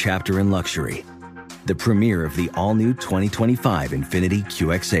new chapter in luxury, the premiere of the all-new 2025 Infiniti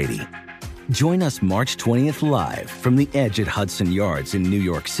QX80. Join us March 20th live from the Edge at Hudson Yards in New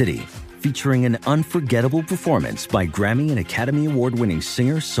York City, featuring an unforgettable performance by Grammy and Academy Award-winning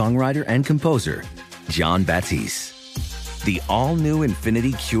singer, songwriter, and composer, Jon Batiste. The all-new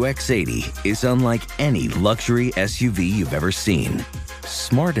Infiniti QX80 is unlike any luxury SUV you've ever seen.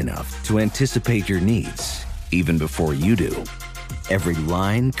 Smart enough to anticipate your needs, even before you do. Every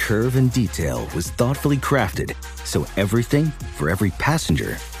line, curve, and detail was thoughtfully crafted, so everything for every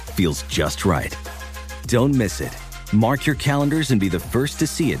passenger feels just right. Don't miss it. Mark your calendars and be the first to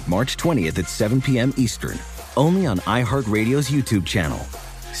see it March 20th at 7 p.m. Eastern, only on iHeartRadio's YouTube channel.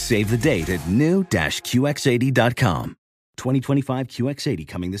 Save the date at new-QX80.com. 2025 QX80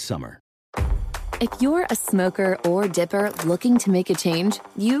 coming this summer. If you're a smoker or dipper looking to make a change,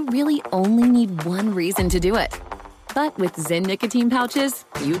 you really only need one reason to do it. But with Zyn nicotine pouches,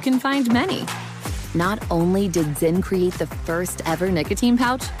 you can find many. Not only did Zyn create the first ever nicotine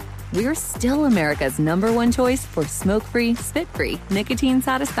pouch, we're still America's #1 choice for smoke-free, spit-free nicotine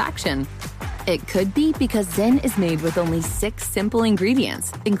satisfaction. It could be because Zyn is made with only 6 simple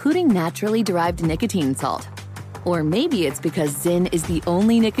ingredients, including naturally derived nicotine salt. Or maybe it's because Zyn is the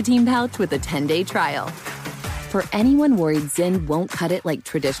only nicotine pouch with a 10-day trial. For anyone worried Zyn won't cut it like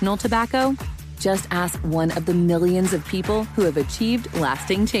traditional tobacco, just ask one of the millions of people who have achieved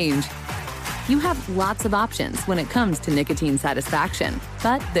lasting change. You have lots of options when it comes to nicotine satisfaction,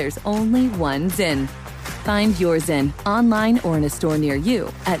 but there's only one Zyn. Find your Zyn online or in a store near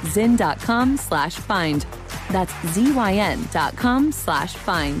you at zyn.com/find. That's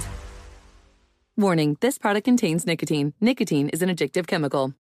ZYN.com/find. Warning, this product contains nicotine. Nicotine is an addictive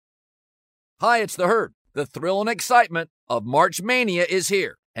chemical. Hi, it's The Herd. The thrill and excitement of March Mania is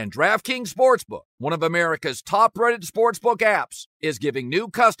here. And DraftKings Sportsbook, one of America's top-rated sportsbook apps, is giving new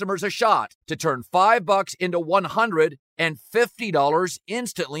customers a shot to turn $5 into $150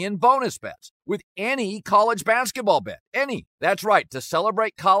 instantly in bonus bets with any college basketball bet. Any. That's right. To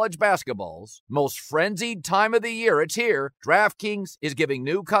celebrate college basketball's most frenzied time of the year, it's here. DraftKings is giving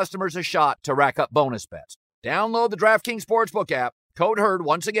new customers a shot to rack up bonus bets. Download the DraftKings Sportsbook app. Code HERD.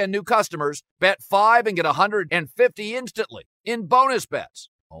 Once again, new customers. Bet 5 and get $150 instantly in bonus bets.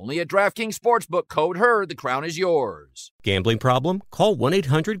 Only at DraftKings Sportsbook. Code HERD. The crown is yours. Gambling problem? Call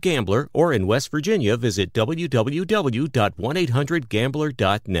 1-800-GAMBLER or in West Virginia, visit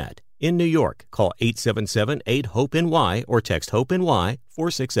www.1800gambler.net. In New York, call 877-8-HOPE-NY or text HOPE-NY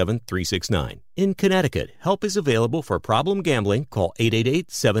 467-369. In Connecticut, help is available for problem gambling. Call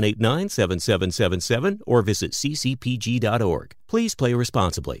 888-789-7777 or visit ccpg.org. Please play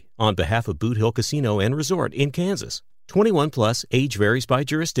responsibly. On behalf of Boot Hill Casino and Resort in Kansas. 21 plus, age varies by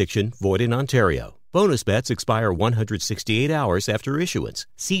jurisdiction, void in Ontario. Bonus bets expire 168 hours after issuance.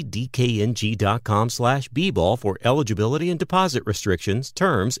 See dkng.com/bball for eligibility and deposit restrictions,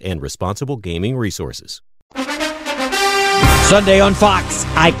 terms, and responsible gaming resources. Sunday on Fox,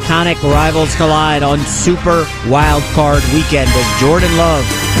 iconic rivals collide on Super Wild Card Weekend as Jordan Love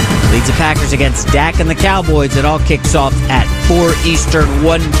leads the Packers against Dak and the Cowboys. It all kicks off at 4 Eastern,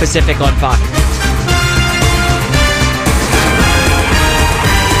 1 Pacific on Fox.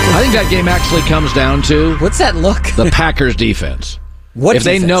 I think that game actually comes down to... What's that look? The Packers' defense. If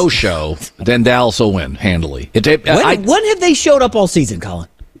they no-show, then Dallas will win handily. When have they showed up all season, Colin?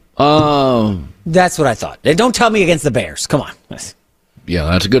 That's what I thought. And don't tell me against the Bears. Come on. Yeah,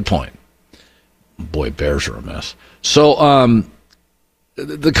 that's a good point. Boy, Bears are a mess. So,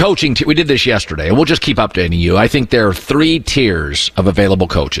 the coaching we did this yesterday, and we'll just keep updating you. I think there are 3 tiers of available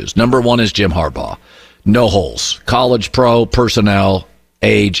coaches. Number 1 is Jim Harbaugh. No holes. College, pro, personnel,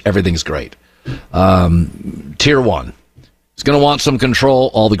 age, everything's great. Tier 1. He's going to want some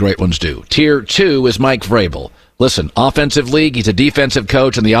control. All the great ones do. Tier 2 is Mike Vrabel. Listen, offensive league, he's a defensive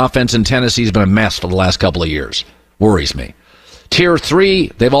coach, and the offense in Tennessee has been a mess for the last couple of years. Worries me. Tier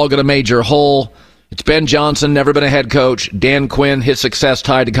 3, they've all got a major hole. It's Ben Johnson, never been a head coach. Dan Quinn, his success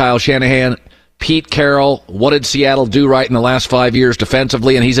tied to Kyle Shanahan. Pete Carroll, what did Seattle do right in the last 5 years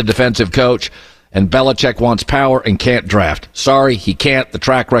defensively? And he's a defensive coach. And Belichick wants power and can't draft. Sorry, he can't. The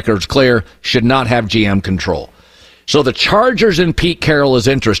track record's clear. Should not have GM control. So the Chargers and Pete Carroll is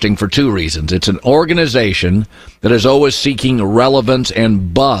interesting for 2 reasons. It's an organization that is always seeking relevance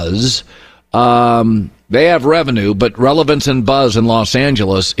and buzz. They have revenue, but relevance and buzz in Los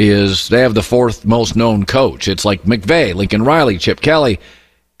Angeles is they have the 4th most known coach. It's like McVay, Lincoln Riley, Chip Kelly,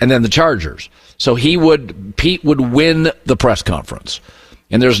 and then the Chargers. So Pete would win the press conference.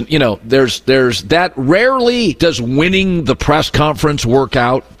 And there's that. Rarely does winning the press conference work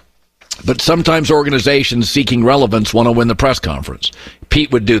out, but sometimes organizations seeking relevance want to win the press conference.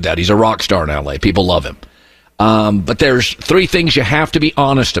 Pete would do that. He's a rock star in LA. People love him. But there's 3 things you have to be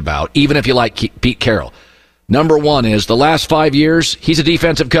honest about, even if you like Pete Carroll. Number 1 is the last 5 years, he's a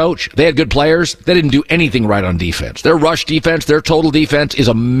defensive coach. They had good players. They didn't do anything right on defense. Their rush defense, their total defense is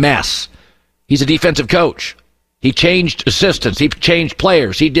a mess. He's a defensive coach. He changed assistants. He changed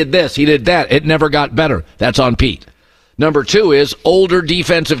players. He did this. He did that. It never got better. That's on Pete. Number 2 is older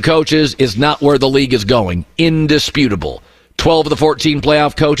defensive coaches is not where the league is going. Indisputable. 12 of the 14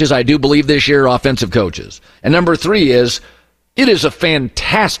 playoff coaches, I do believe this year, are offensive coaches. And number 3 is it is a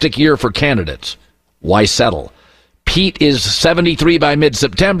fantastic year for candidates. Why settle? Pete is 73 by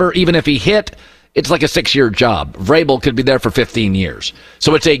mid-September. Even if he hit, it's like a 6-year job. Vrabel could be there for 15 years.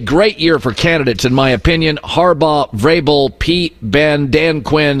 So it's a great year for candidates, in my opinion. Harbaugh, Vrabel, Pete, Ben, Dan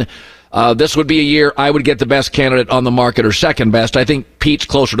Quinn. This would be a year I would get the best candidate on the market or second best. I think Pete's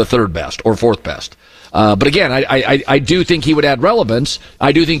closer to 3rd best or 4th best. But again, I do think he would add relevance.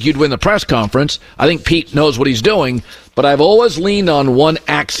 I do think you'd win the press conference. I think Pete knows what he's doing. But I've always leaned on one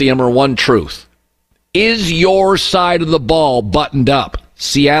axiom or one truth. Is your side of the ball buttoned up?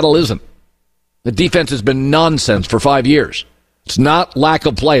 Seattle isn't. The defense has been nonsense for 5 years. It's not lack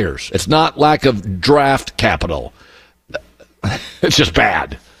of players. It's not lack of draft capital. It's just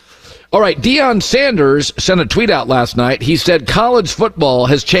bad. All right, Deion Sanders sent a tweet out last night. He said college football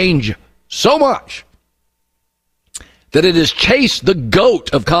has changed so much that it has chased the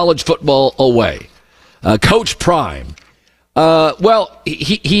GOAT of college football away. Coach Prime. Well,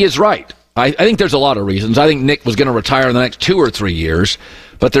 he is right. I think there's a lot of reasons. I think Nick was going to retire in the next 2 or 3 years,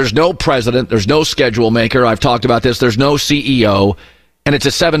 but there's no president, there's no schedule maker. I've talked about this. There's no CEO, and it's a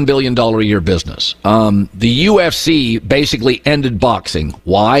 $7 billion a year business. The UFC basically ended boxing.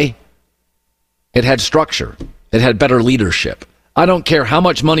 Why? It had structure. It had better leadership. I don't care how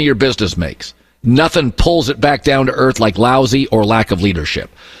much money your business makes. Nothing pulls it back down to earth like lousy or lack of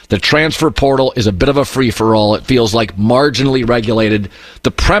leadership. The transfer portal is a bit of a free-for-all. It feels like marginally regulated. The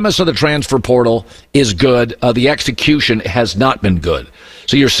premise of the transfer portal is good. The execution has not been good.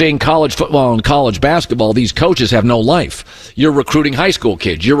 So you're seeing college football and college basketball. These coaches have no life. You're recruiting high school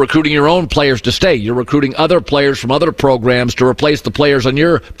kids. You're recruiting your own players to stay. You're recruiting other players from other programs to replace the players on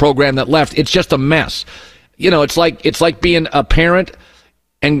your program that left. It's just a mess. You know, it's like being a parent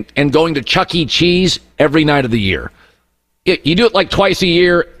and going to Chuck E. Cheese every night of the year. You do it like twice a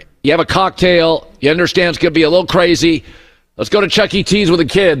year. You have a cocktail. You understand it's going to be a little crazy. Let's go to Chuck E. Cheese with the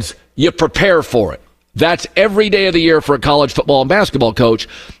kids. You prepare for it. That's every day of the year for a college football and basketball coach.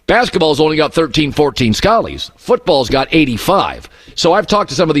 Basketball's only got 13, 14 schollies. Football's got 85. So I've talked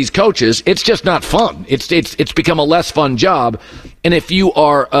to some of these coaches. It's just not fun. It's become a less fun job. And if you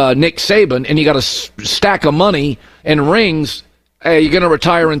are Nick Saban and you got a stack of money and rings, you're going to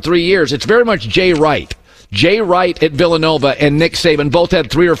retire in 3 years. It's very much Jay Wright. Jay Wright at Villanova and Nick Saban both had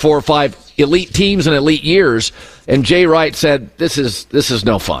 3 or 4 or 5 elite teams and elite years. And Jay Wright said, this is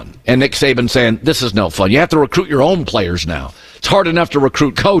no fun. And Nick Saban saying, this is no fun. You have to recruit your own players now. It's hard enough to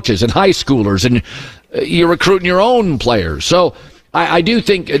recruit coaches and high schoolers, and you're recruiting your own players. So I do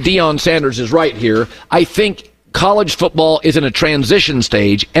think Deion Sanders is right here. I think college football is in a transition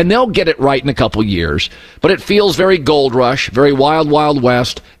stage, and they'll get it right in a couple years. But it feels very gold rush, very wild, wild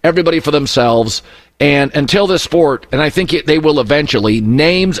west, everybody for themselves. And until this sport, and I think they will eventually,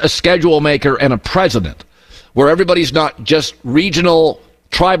 names a schedule maker and a president, where everybody's not just regional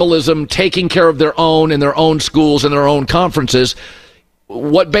tribalism, taking care of their own in their own schools and their own conferences.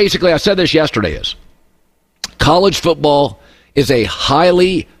 What basically, I said this yesterday, is college football is a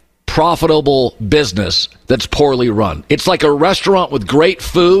highly profitable business that's poorly run. It's like a restaurant with great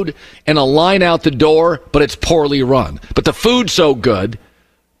food and a line out the door, but it's poorly run. But the food's so good,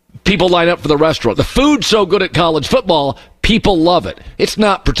 people line up for the restaurant. The food's so good at college football, people love it. It's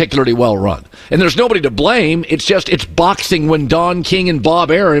not particularly well run. And there's nobody to blame. It's boxing when Don King and Bob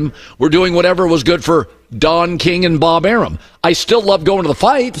Arum were doing whatever was good for Don King and Bob Arum. I still love going to the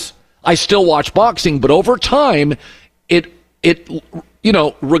fights. I still watch boxing, but over time,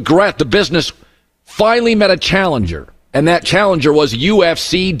 regret the business finally met a challenger. And that challenger was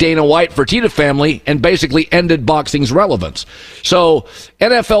UFC, Dana White, Fertitta family, and basically ended boxing's relevance. So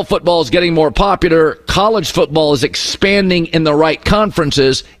NFL football is getting more popular. College football is expanding in the right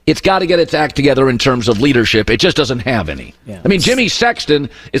conferences. It's got to get its act together in terms of leadership. It just doesn't have any. Yeah. I mean, Jimmy Sexton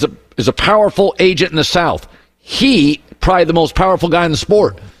is a powerful agent in the South. He, probably the most powerful guy in the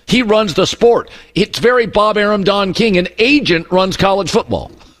sport. He runs the sport. It's very Bob Arum, Don King. An agent runs college football.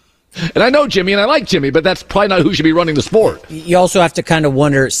 And I know Jimmy, and I like Jimmy, but that's probably not who should be running the sport. You also have to kind of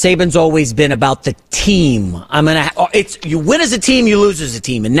wonder, Saban's always been about the team. You win as a team, you lose as a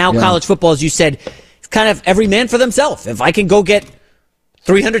team. And now college football, as you said, it's kind of every man for themselves. If I can go get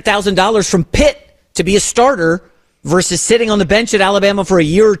 $300,000 from Pitt to be a starter versus sitting on the bench at Alabama for a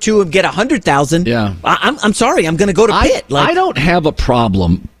year or two and get $100,000, I'm sorry, I'm going to go to Pitt. I don't have a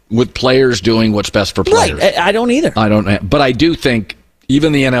problem with players doing what's best for players. Right, I don't either. But I do think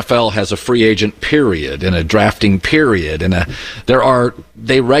even the NFL has a free agent period and a drafting period, and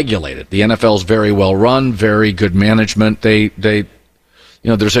they regulate it. The NFL is very well run, very good management.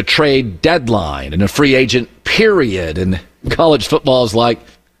 There's a trade deadline and a free agent period, and college football is like,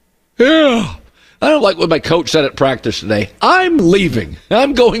 I don't like what my coach said at practice today. I'm leaving.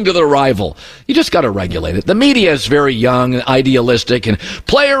 I'm going to the rival. You just got to regulate it. The media is very young and idealistic, and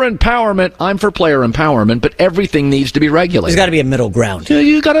player empowerment. I'm for player empowerment, but everything needs to be regulated. There's got to be a middle ground.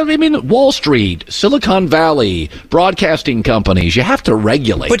 You got to, Wall Street, Silicon Valley, broadcasting companies, you have to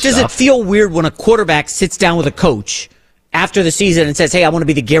regulate But does it feel weird when a quarterback sits down with a coach after the season and says, hey, I want to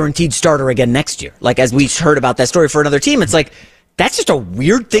be the guaranteed starter again next year? Like, as we heard about that story for another team, it's like, that's just a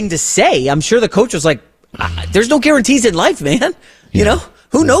weird thing to say. I'm sure the coach was like, there's no guarantees in life, man. You know?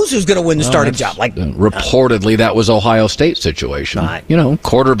 Who knows who's going to win the starting job? Reportedly, that was Ohio State's situation.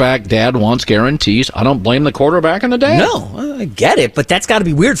 Quarterback, dad wants guarantees. I don't blame the quarterback and the dad. No, I get it, but that's got to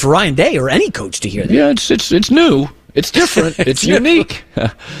be weird for Ryan Day or any coach to hear that. Yeah, it's new. It's different. It's unique.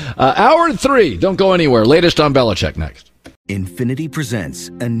 Hour 3. Don't go anywhere. Latest on Belichick next. Infiniti presents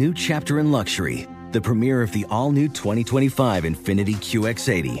a new chapter in luxury. The premiere of the all-new 2025 Infiniti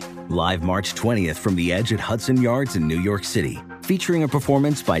QX80. Live March 20th from the Edge at Hudson Yards in New York City. Featuring a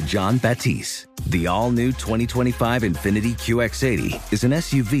performance by John Batiste. The all-new 2025 Infiniti QX80 is an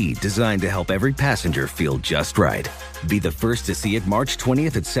SUV designed to help every passenger feel just right. Be the first to see it March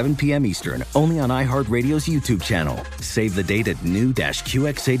 20th at 7 p.m. Eastern, only on iHeartRadio's YouTube channel. Save the date at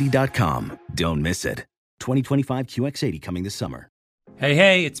new-QX80.com. Don't miss it. 2025 QX80 coming this summer.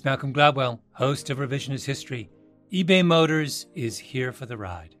 Hey, it's Malcolm Gladwell, host of Revisionist History. eBay Motors is here for the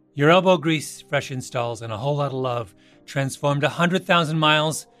ride. Your elbow grease, fresh installs, and a whole lot of love transformed 100,000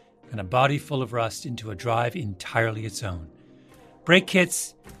 miles and a body full of rust into a drive entirely its own. Brake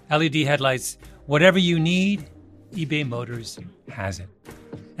kits, LED headlights, whatever you need, eBay Motors has it.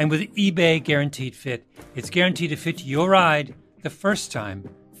 And with eBay Guaranteed Fit, it's guaranteed to fit your ride the first time,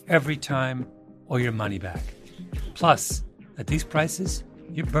 every time, or your money back. Plus, at these prices,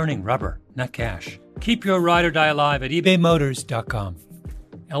 you're burning rubber, not cash. Keep your ride or die alive at ebaymotors.com.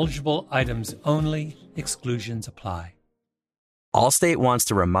 Eligible items only. Exclusions apply. Allstate wants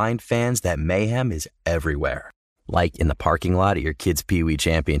to remind fans that mayhem is everywhere. Like in the parking lot at your kid's Pee Wee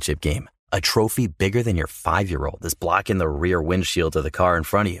Championship game. A trophy bigger than your 5-year-old is blocking the rear windshield of the car in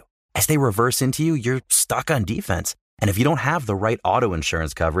front of you. As they reverse into you, you're stuck on defense. And if you don't have the right auto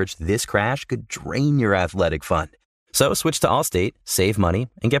insurance coverage, this crash could drain your athletic fund. So switch to Allstate, save money,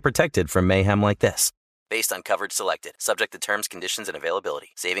 and get protected from mayhem like this. Based on coverage selected, subject to terms, conditions, and availability.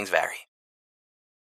 Savings vary.